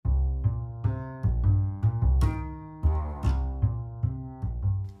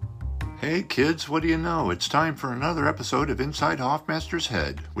Hey kids, what do you know? It's time for another episode of Inside Hoffmaster's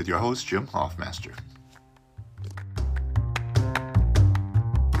Head with your host, Jim Hoffmaster.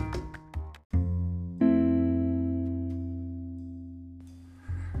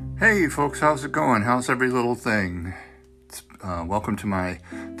 Hey folks, how's it going? How's every little thing? Welcome to my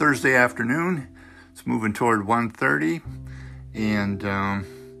Thursday afternoon. It's moving toward 1:30, and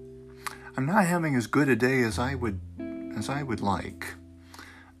I'm not having as good a day as I would like.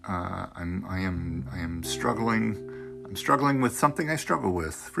 I am struggling. I'm struggling with something I struggle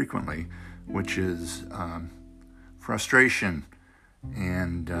with frequently, which is frustration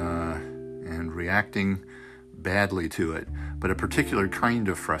and reacting badly to it, but a particular kind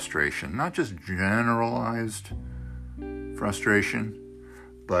of frustration, not just generalized frustration,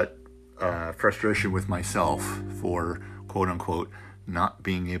 but frustration with myself for quote unquote not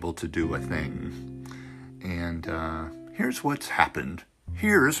being able to do a thing. And here's what's happened.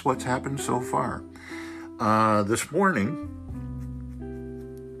 Here's what's happened so far. This morning,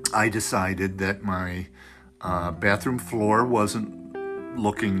 I decided that my bathroom floor wasn't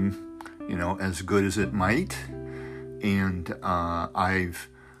looking, as good as it might. And I've,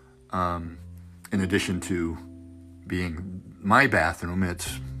 in addition to being my bathroom,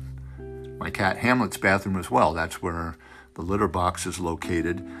 it's my cat Hamlet's bathroom as well. That's where the litter box is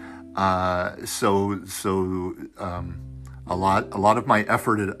located. So a lot of my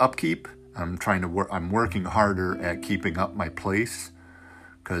effort at upkeep, I'm working harder at keeping up my place,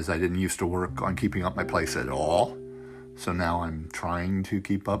 because I didn't used to work on keeping up my place at all. So now I'm trying to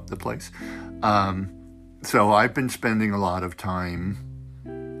keep up the place. So I've been spending a lot of time,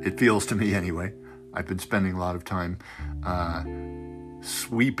 it feels to me anyway, I've been spending a lot of time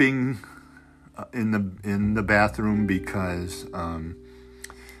sweeping in the bathroom, because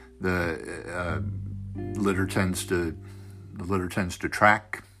the litter tends to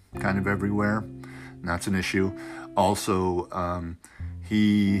track kind of everywhere, and that's an issue. Also, I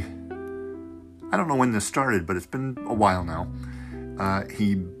don't know when this started, but it's been a while now.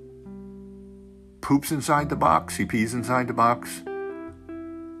 He poops inside the box. He pees inside the box.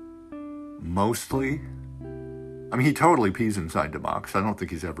 Mostly. I mean, he totally pees inside the box. I don't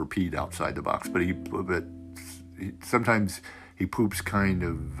think he's ever peed outside the box, but sometimes he poops kind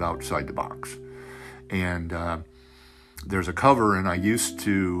of outside the box. And there's a cover, and I used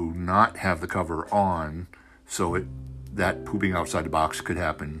to not have the cover on, so that pooping outside the box could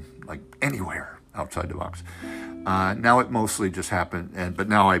happen like anywhere outside the box. Now it mostly just happened, but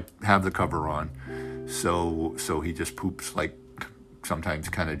now I have the cover on, so he just poops like sometimes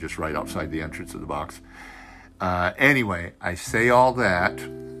kind of just right outside the entrance of the box. Anyway, I say all that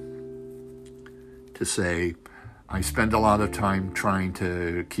to say I spend a lot of time trying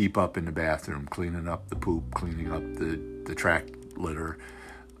to keep up in the bathroom, cleaning up the poop, cleaning up the track litter,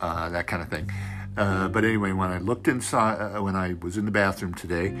 that kind of thing. But anyway, when I looked inside, when I was in the bathroom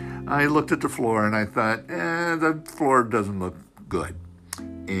today, I looked at the floor and I thought, the floor doesn't look good.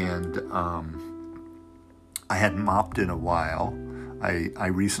 And I hadn't mopped in a while. I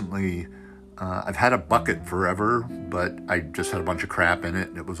recently, I've had a bucket forever, but I just had a bunch of crap in it,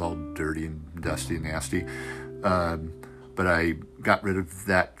 and it was all dirty and dusty and nasty. But I got rid of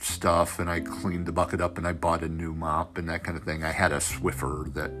that stuff, and I cleaned the bucket up, and I bought a new mop and that kind of thing. I had a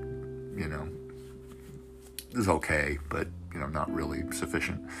Swiffer that, is okay, but, not really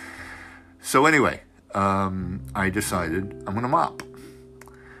sufficient. So anyway, I decided I'm going to mop.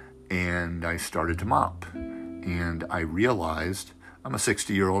 And I started to mop. And I realized I'm a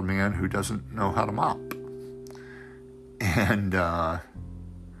 60-year-old man who doesn't know how to mop. And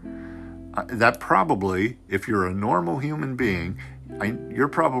that probably, if you're a normal human being, you're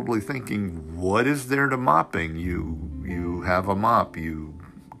probably thinking, what is there to mopping? You have a mop, you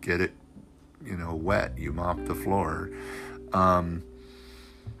get it, wet, you mop the floor. But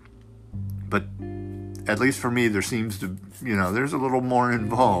at least for me, there seems to, there's a little more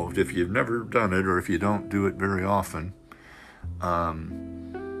involved if you've never done it, or if you don't do it very often.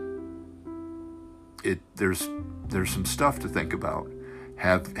 There's some stuff to think about.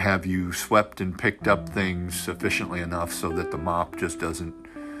 Have you swept and picked up things sufficiently enough so that the mop just doesn't,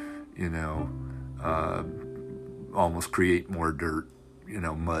 almost create more dirt,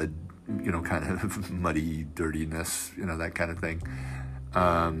 mud, kind of muddy dirtiness, that kind of thing.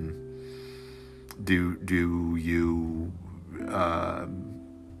 Do you, you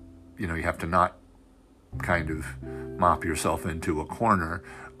have to not kind of mop yourself into a corner,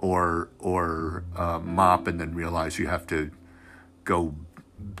 or mop and then realize you have to go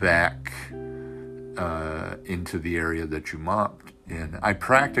back into the area that you mopped in. I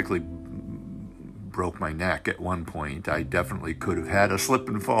practically broke my neck at one point. I definitely could have had a slip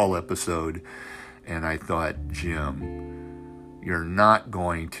and fall episode. And I thought, Jim, you're not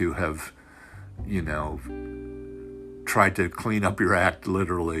going to have, tried to clean up your act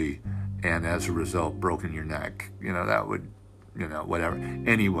literally, and as a result, broken your neck. That would, whatever.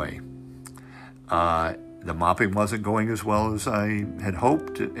 Anyway, the mopping wasn't going as well as I had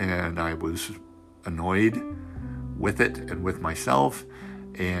hoped, and I was annoyed with it and with myself.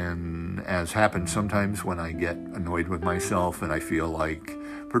 And as happens sometimes when I get annoyed with myself and I feel like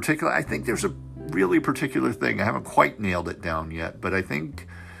I think there's a really particular thing. I haven't quite nailed it down yet, but I think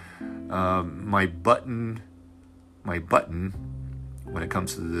my button when it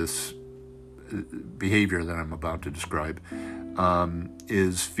comes to this behavior that I'm about to describe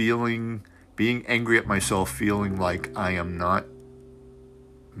is being angry at myself, feeling like I am not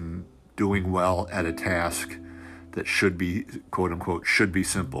doing well at a task that should be, quote unquote, should be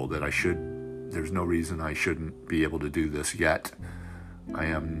simple, there's no reason I shouldn't be able to do this yet. I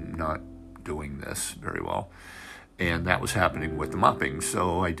am not doing this very well. And that was happening with the mopping.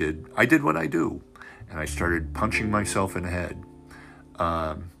 So I did what I do, and I started punching myself in the head.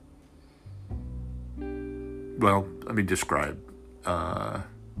 Well, let me describe.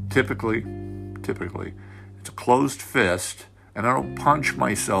 Typically, it's a closed fist, and I don't punch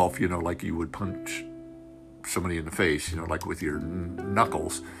myself, like you would punch somebody in the face, like with your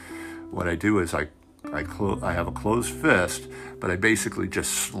knuckles. What I do is I have a closed fist, but I basically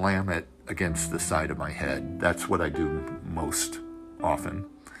just slam it against the side of my head. That's what I do most often.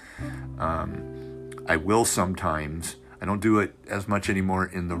 I will sometimes. I don't do it as much anymore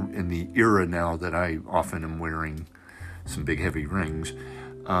in the era now that I often am wearing some big heavy rings.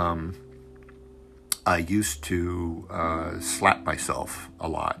 I used to slap myself a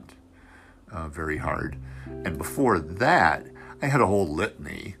lot, very hard. And before that, I had a whole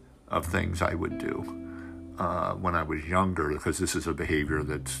litany of things I would do when I was younger, because this is a behavior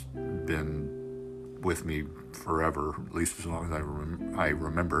that's been with me forever, at least as long as I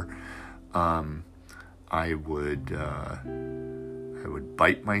remember. I would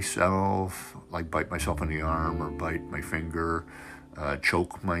bite myself, like bite myself in the arm or bite my finger,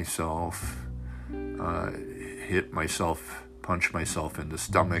 choke myself, hit myself, punch myself in the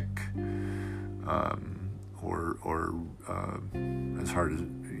stomach, or as hard as,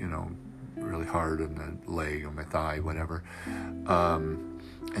 really hard in the leg or my thigh, whatever. And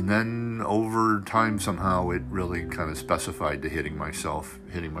then over time, somehow it really kind of specified to hitting myself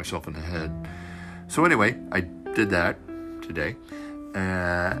in the head. So anyway, I did that today.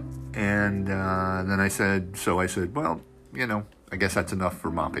 And then I said, well, I guess that's enough for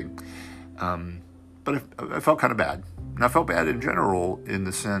mopping. But I felt kind of bad. And I felt bad in general in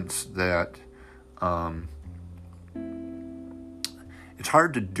the sense that it's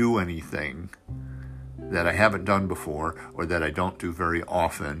hard to do anything that I haven't done before, or that I don't do very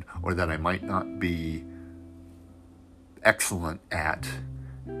often, or that I might not be excellent at,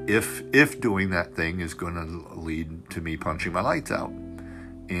 if doing that thing is going to lead to me punching my lights out.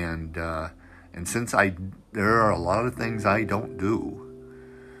 And since there are a lot of things I don't do,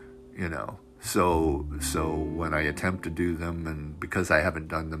 so when I attempt to do them, and because I haven't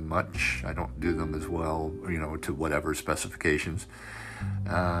done them much, I don't do them as well, to whatever specifications,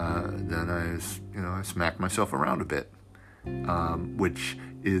 then I smack myself around a bit, which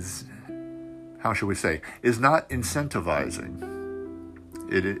is, how should we say, is not incentivizing.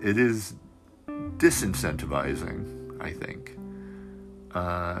 It is disincentivizing, I think.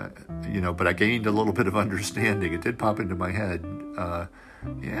 But I gained a little bit of understanding. It did pop into my head.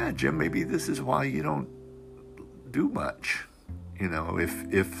 Yeah, Jim, maybe this is why you don't do much.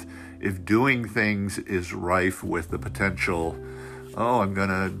 If doing things is rife with the potential, I'm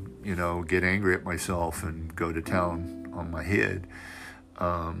gonna, get angry at myself and go to town on my head.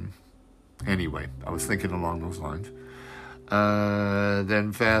 Anyway, I was thinking along those lines.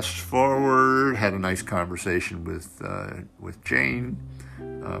 Then fast forward, had a nice conversation with Jane,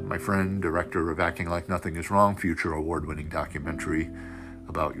 my friend, director of Acting Like Nothing Is Wrong, future award-winning documentary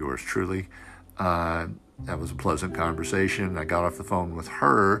about yours truly. That was a pleasant conversation. I got off the phone with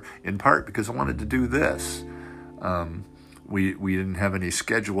her in part because I wanted to do this. We didn't have any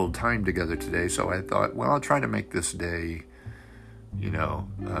scheduled time together today, so I thought, well, I'll try to make this day,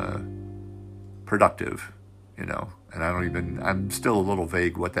 productive, and I'm still a little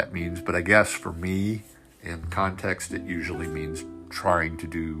vague what that means, but I guess for me, in context, it usually means trying to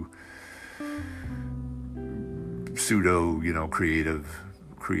do pseudo,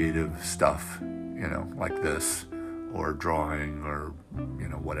 creative stuff, like this, or drawing, or,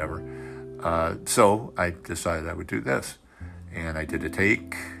 whatever. So I decided I would do this, and I did a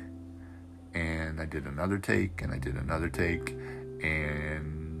take, and and I did another take, and I did another take,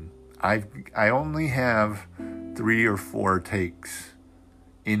 and I only have 3 or 4 takes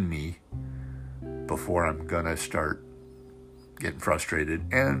in me before I'm gonna start getting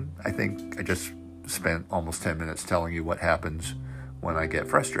frustrated. And I think I just spent almost 10 minutes telling you what happens when I get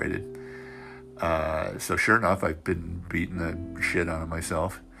frustrated. So sure enough, I've been beating the shit out of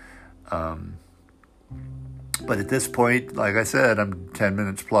myself. But at this point, like I said, I'm 10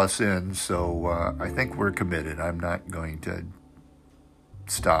 minutes plus in, so I think we're committed. I'm not going to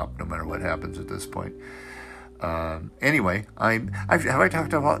stop no matter what happens at this point. Anyway, have I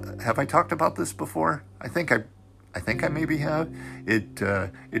talked about this before? I think I maybe have.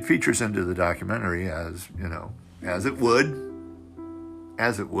 It features into the documentary as it would,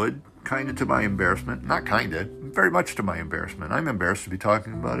 kind of to my embarrassment. Not kind of, very much to my embarrassment. I'm embarrassed to be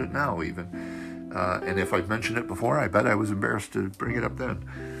talking about it now, even. And if I've mentioned it before, I bet I was embarrassed to bring it up then.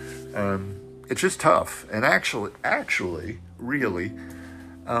 It's just tough. And actually, really,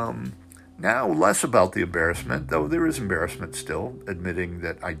 now less about the embarrassment, though there is embarrassment still, admitting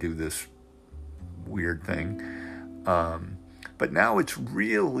that I do this weird thing. But now it's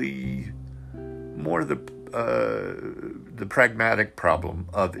really more the pragmatic problem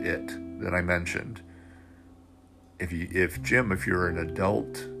of it that I mentioned. If you're an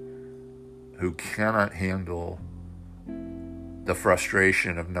adult who cannot handle the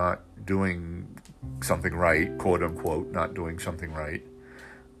frustration of not doing something right, quote unquote, not doing something right,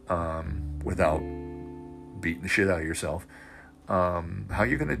 without beating the shit out of yourself, how are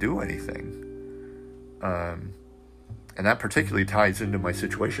you going to do anything? And that particularly ties into my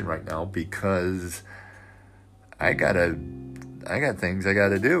situation right now, because I got things I got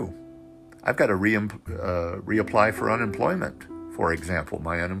to do. I've got to reapply for unemployment. For example,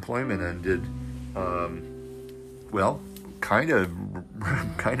 my unemployment ended, kind of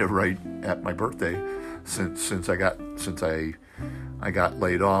right at my birthday, since I got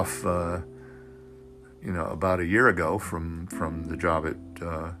laid off, about a year ago from the job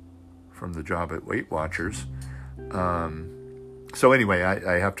at Weight Watchers. So anyway,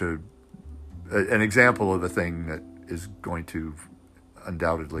 I have to, an example of a thing that is going to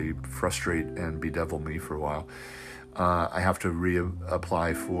undoubtedly frustrate and bedevil me for a while. I have to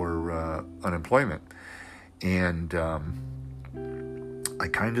reapply for unemployment, and I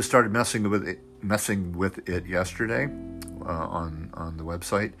kind of started messing with it yesterday on the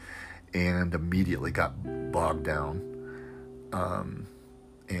website, and immediately got bogged down,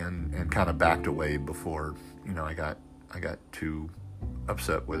 and kind of backed away before I got too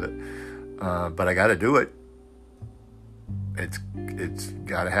upset with it. But I got to do it. It's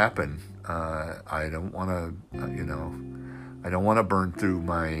got to happen. I don't want to, I don't want to burn through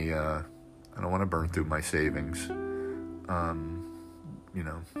my savings, and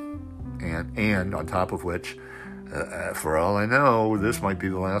on top of which, for all I know, this might be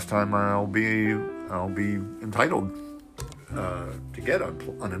the last time I'll be entitled to get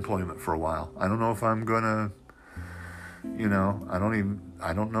unemployment for a while. I don't know if I'm gonna,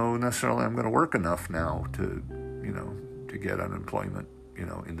 I don't know necessarily I'm gonna work enough now to get unemployment,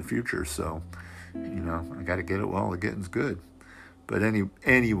 in the future. So, I got to get it while the getting's good. But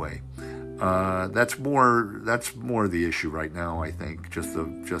anyway, that's more the issue right now. I think just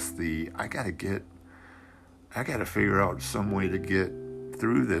the I got to figure out some way to get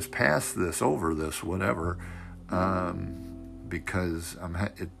through this, past this, over this, whatever, because I'm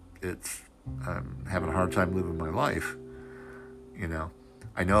having a hard time living my life.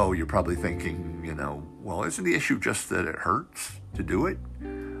 I know you're probably thinking, well, isn't the issue just that it hurts to do it?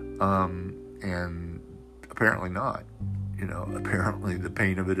 And apparently not. Apparently the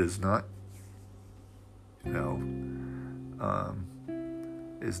pain of it is not,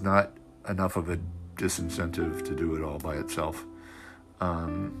 is not enough of a disincentive to do it all by itself.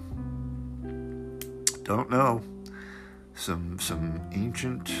 Don't know. Some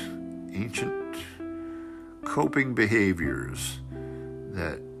ancient coping behaviors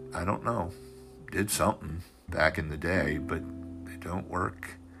that, I don't know, did something back in the day, but they doesn't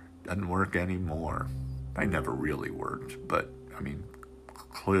work anymore. I never really worked, but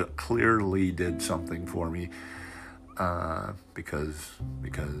clearly did something for me, because I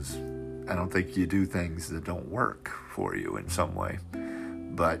don't think you do things that don't work for you in some way.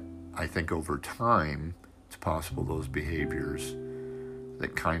 But I think over time, it's possible those behaviors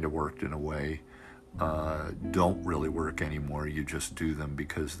that kind of worked in a way don't really work anymore. You just do them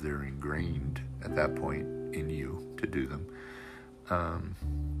because they're ingrained at that point in you to do them.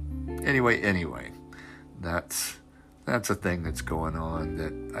 Anyway, that's a thing that's going on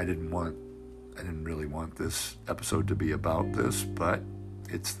that I didn't really want this episode to be about this, but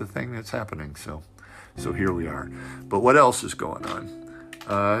it's the thing that's happening. So here we are. But what else is going on?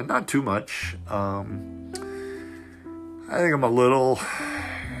 Not too much. I think I'm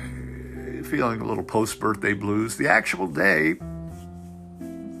feeling a little post-birthday blues. The actual day,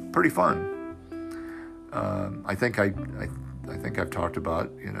 pretty fun. I think I've talked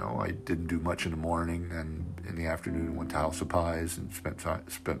about, I didn't do much in the morning, and in the afternoon went to House of Pies and spent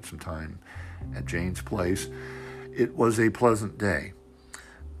some time at Jane's place. It was a pleasant day.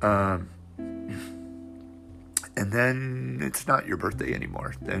 And then it's not your birthday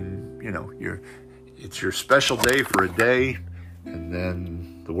anymore. Then, it's your special day for a day, and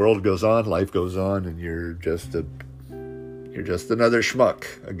then the world goes on, life goes on, and you're just another schmuck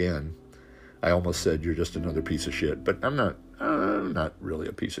again. I almost said you're just another piece of shit, but I'm not really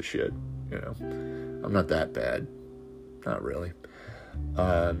a piece of shit, I'm not that bad. Not really.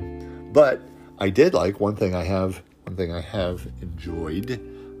 But I did like one thing I have enjoyed,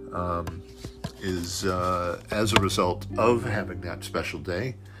 is as a result of having that special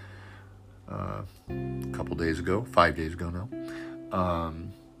day, a couple days ago, 5 days ago now,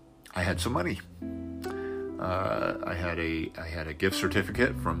 I had some money. I had a gift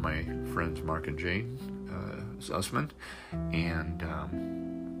certificate from my friends Mark and Jane Sussman, and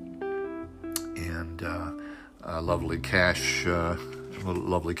a lovely cash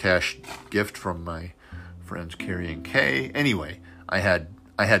gift from my friends Carrie and Kay. Anyway, I had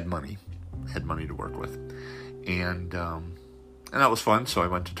money. I had money to work with, and that was fun. So I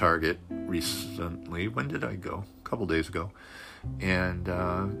went to Target recently. When did I go? A couple days ago. And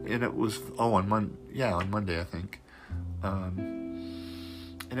it was on Monday I think,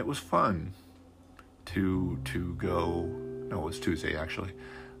 and it was fun to go. No, it was Tuesday actually.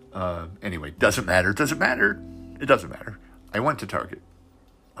 Anyway, doesn't matter. It doesn't matter. I went to Target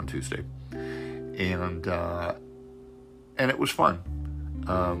on Tuesday, and it was fun.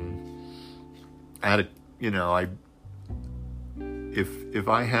 I had if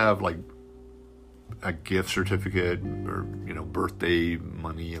I have like a gift certificate or birthday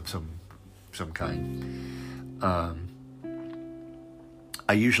money of some kind,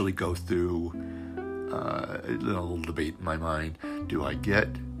 I usually go through a little debate in my mind. Do I get,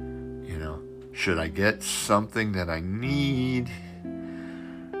 should I get something that I need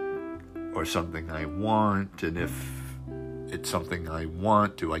or something I want? And if it's something I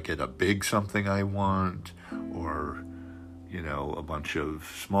want, do I get a big something I want, or a bunch of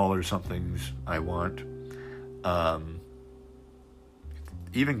smaller somethings I want?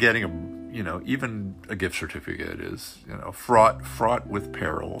 Even getting even a gift certificate is, fraught with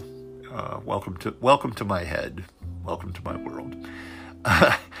peril. Welcome to my head. Welcome to my world.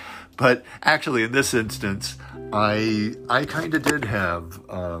 But actually, in this instance, I kind of did have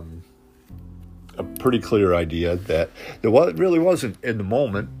a pretty clear idea that really wasn't in the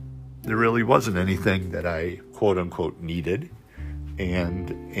moment. There really wasn't anything that I quote unquote needed,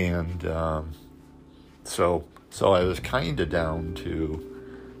 and so I was kind of down to,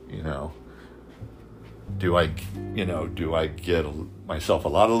 do I get myself a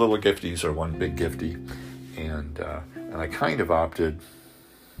lot of little gifties or one big gifty, and I kind of opted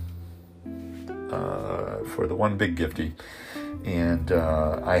for the one big gifty, and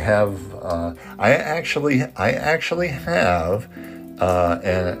I actually have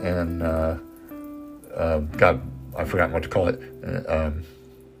God, I forgot what to call it,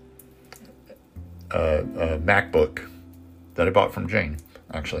 a MacBook that I bought from Jane,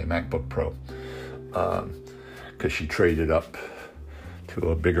 actually a MacBook Pro, because she traded up to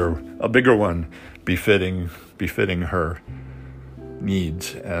a bigger one, befitting her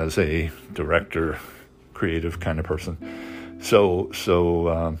needs as a director, creative kind of person. So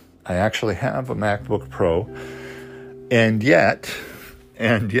I actually have a MacBook Pro, and yet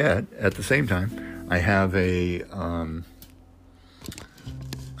at the same time I have a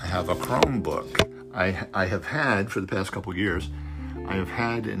Chromebook. I have had, for the past couple years, I have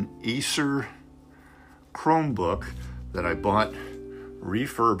had an Acer Chromebook that I bought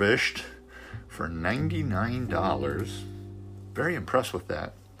refurbished for $99. Very impressed with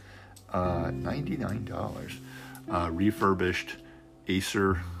that. $99. Refurbished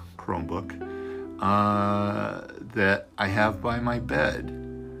Acer Chromebook that I have by my bed.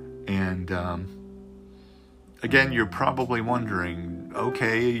 And again, you're probably wondering,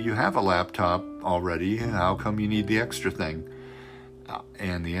 okay, you have a laptop already, how come you need the extra thing?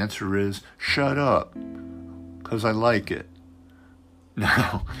 And the answer is, shut up, because I like it.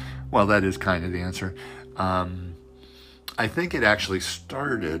 No, well, that is kind of the answer. I think it actually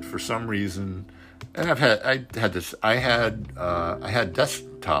started for some reason, and I had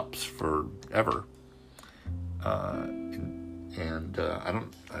desktops forever, And I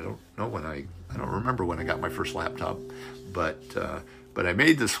don't remember when I got my first laptop, but I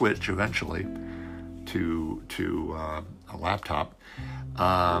made the switch eventually to a laptop,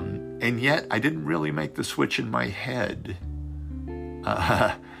 and yet I didn't really make the switch in my head.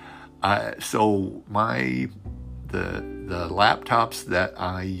 So the laptops that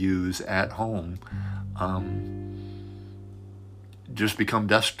I use at home just become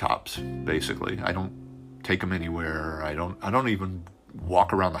desktops, basically. I don't take them anywhere. I don't even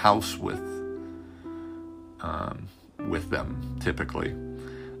walk around the house with them typically.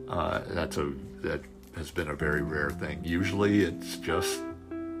 That has been a very rare thing. Usually it's just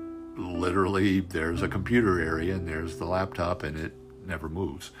literally there's a computer area and there's the laptop and it never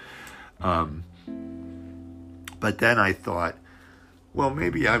moves. But then I thought, well,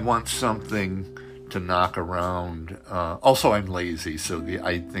 maybe I want something to knock around. Also, I'm lazy, so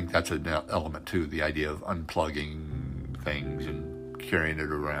I think that's an element too, the idea of unplugging things and carrying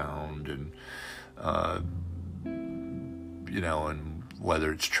it around, and and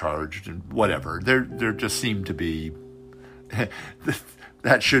whether it's charged and whatever. There just seemed to be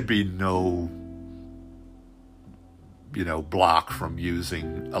that should be no block from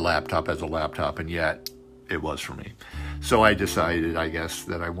using a laptop as a laptop, and yet it was for me. So I decided, I guess,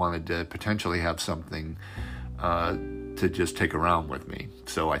 that I wanted to potentially have something to just take around with me.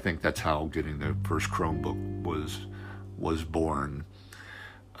 So I think that's how getting the first Chromebook was born.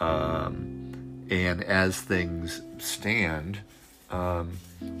 And as things stand, I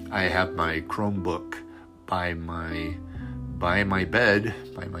have my Chromebook by my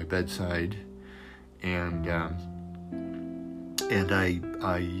bedside, and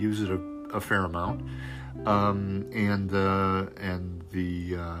I use it a fair amount. And the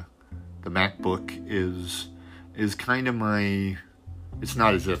MacBook is kind of my. It's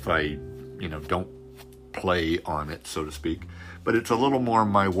not as if I don't play on it, so to speak, but it's a little more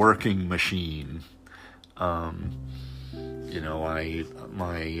my working machine. I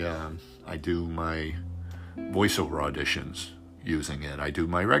do my voiceover auditions using it. I do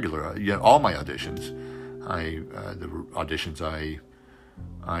my regular, all my auditions. The auditions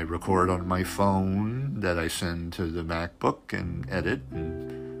I record on my phone that I send to the MacBook and edit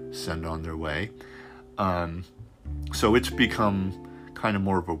and send on their way. So it's become kind of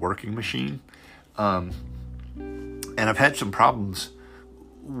more of a working machine. And I've had some problems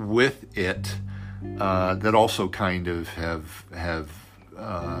with it that also kind of have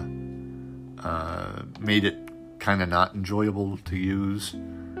made it kind of not enjoyable to use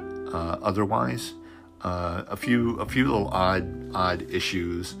otherwise. A few little odd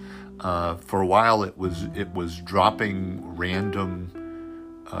issues. For a while, it was dropping random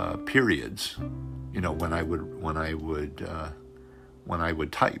periods. When I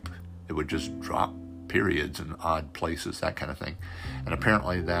would type, it would just drop periods in odd places, that kind of thing. And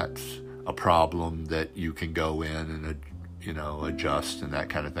apparently, that's a problem that you can go in and adjust and that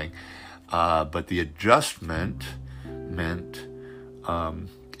kind of thing. But the adjustment meant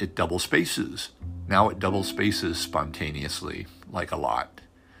it double spaces. Now it double spaces spontaneously, like a lot,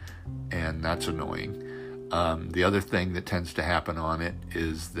 and that's annoying. The other thing that tends to happen on it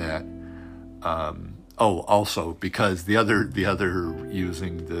is that, also because the other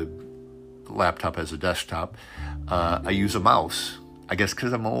using the laptop as a desktop, I use a mouse. I guess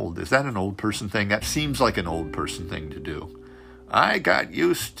because I'm old. Is that an old person thing? That seems like an old person thing to do. I got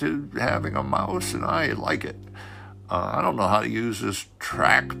used to having a mouse and I like it. I don't know how to use this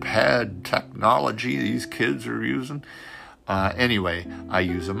trackpad technology these kids are using. Anyway, I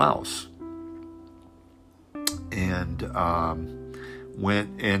use a mouse. And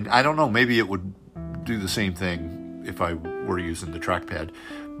and I don't know, maybe it would do the same thing if I were using the trackpad.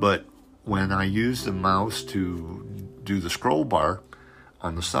 But when I use the mouse to do the scroll bar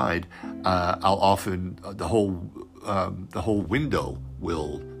on the side, I'll often the whole window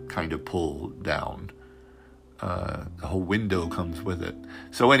will kind of pull down. The whole window comes with it.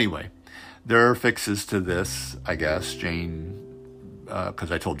 So anyway, there are fixes to this, I guess. Jane,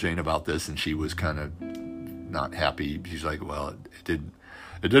 because I told Jane about this, and she was kind of not happy. She's like, "Well, it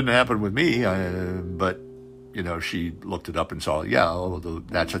didn't happen with me," but she looked it up and saw,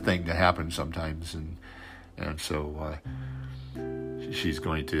 that's a thing that happens sometimes, and so she's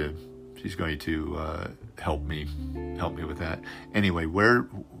going to help me with that. Anyway, where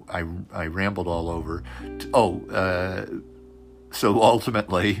I rambled all over. So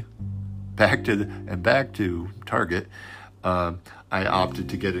ultimately, back to Target, I opted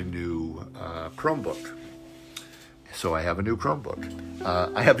to get a new Chromebook. So I have a new Chromebook.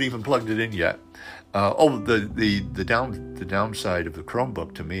 I haven't even plugged it in yet. The downside of the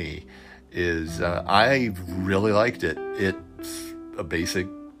Chromebook to me is I really liked it. It's a basic,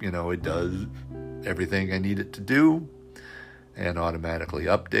 it does everything I need it to do and automatically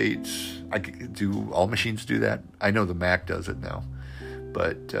updates. All machines do that? I know the Mac does it now.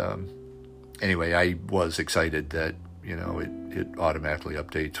 But anyway, I was excited that, it automatically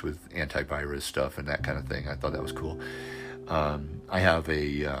updates with antivirus stuff and that kind of thing. I thought that was cool. I have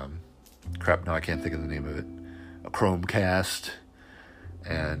I can't think of the name of it, a Chromecast,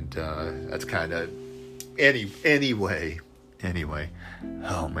 and that's kind of, anyway,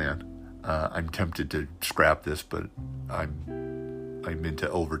 oh man, I'm tempted to scrap this, but I'm into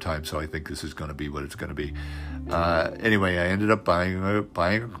overtime, so I think this is going to be what it's going to be. Anyway, I ended up buying a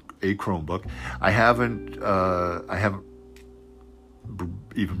Chromebook. I haven't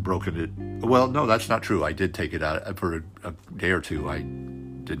even broken it. Well, no, that's not true. I did take it out for a day or two. I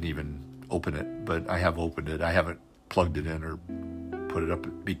didn't even open it, but I have opened it. I haven't plugged it in or put it up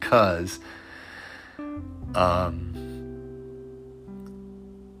because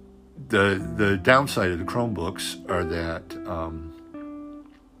the downside of the Chromebooks are that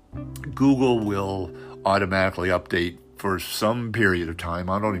Google will automatically update for some period of time.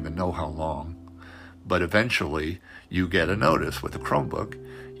 I don't even know how long, but eventually you get a notice with a Chromebook.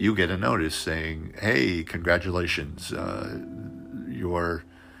 You get a notice saying, hey, congratulations, your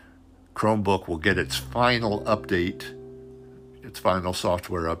Chromebook will get its final update, its final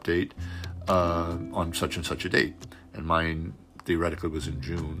software update on such and such a date. And mine theoretically is in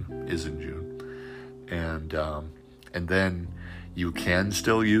June. And then you can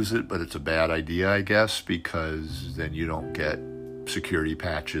still use it, but it's a bad idea, I guess, because then you don't get security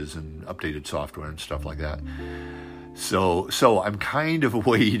patches and updated software and stuff like that. So I'm kind of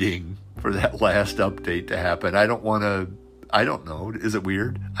waiting for that last update to happen. I don't know, is it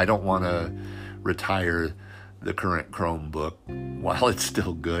weird? I don't want to retire the current Chromebook while it's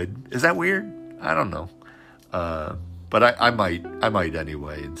still good. Is that weird? I don't know. But I might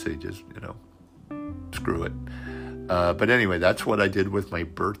anyway and say just, screw it. But anyway, that's what I did with my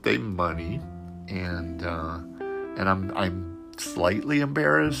birthday money, and I'm slightly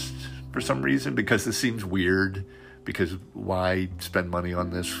embarrassed for some reason because this seems weird. Because why spend money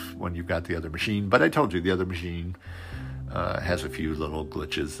on this when you've got the other machine? But I told you the other machine has a few little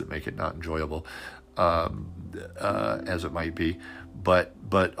glitches that make it not enjoyable, as it might be. But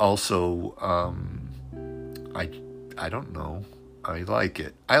also, I don't know. I like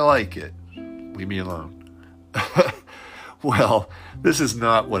it. Leave me alone. Well, this is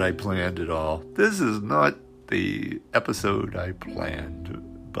not what I planned at all. This is not the episode I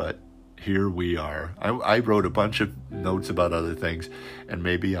planned, but here we are. I wrote a bunch of notes about other things, and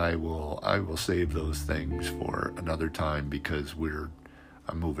maybe I will save those things for another time because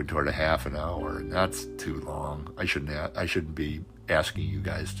I'm moving toward a half an hour, and that's too long. I shouldn't be asking you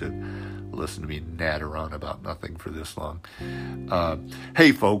guys to listen to me natter on about nothing for this long.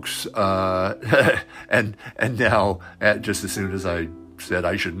 Hey folks, and now just as soon as I said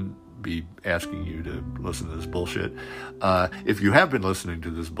I shouldn't be asking you to listen to this bullshit, if you have been listening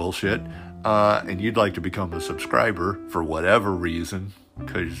to this bullshit and you'd like to become a subscriber for whatever reason,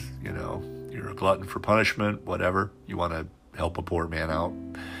 because you're a glutton for punishment, whatever, you want to help a poor man out,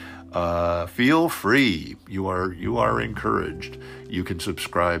 feel free. You are encouraged. You can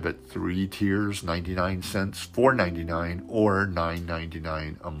subscribe at 3 tiers, 99 cents, $4.99, or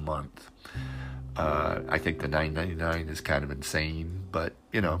 $9.99 a month. I think the $9.99 is kind of insane, but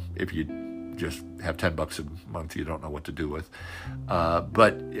if you just have $10 a month, you don't know what to do with.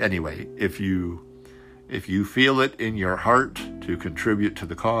 But anyway, if you feel it in your heart to contribute to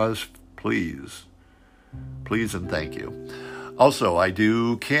the cause, please and thank you. Also, I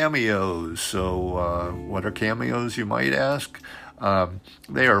do cameos. So what are cameos, you might ask?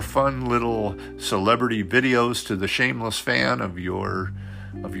 They are fun little celebrity videos to the shameless fan of your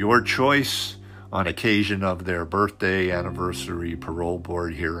choice on occasion of their birthday, anniversary, parole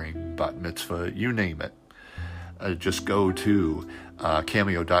board hearing, bat mitzvah, you name it. Just go to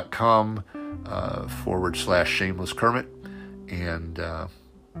cameo.com /shameless Kermit,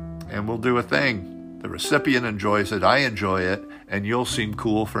 and we'll do a thing. The recipient enjoys it, I enjoy it, and you'll seem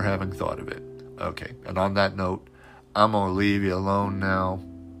cool for having thought of it. Okay, and on that note, I'm going to leave you alone now.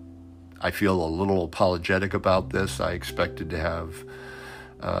 I feel a little apologetic about this. I expected to have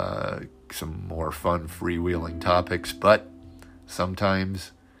some more fun freewheeling topics, but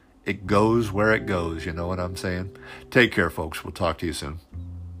sometimes it goes where it goes, you know what I'm saying? Take care, folks. We'll talk to you soon.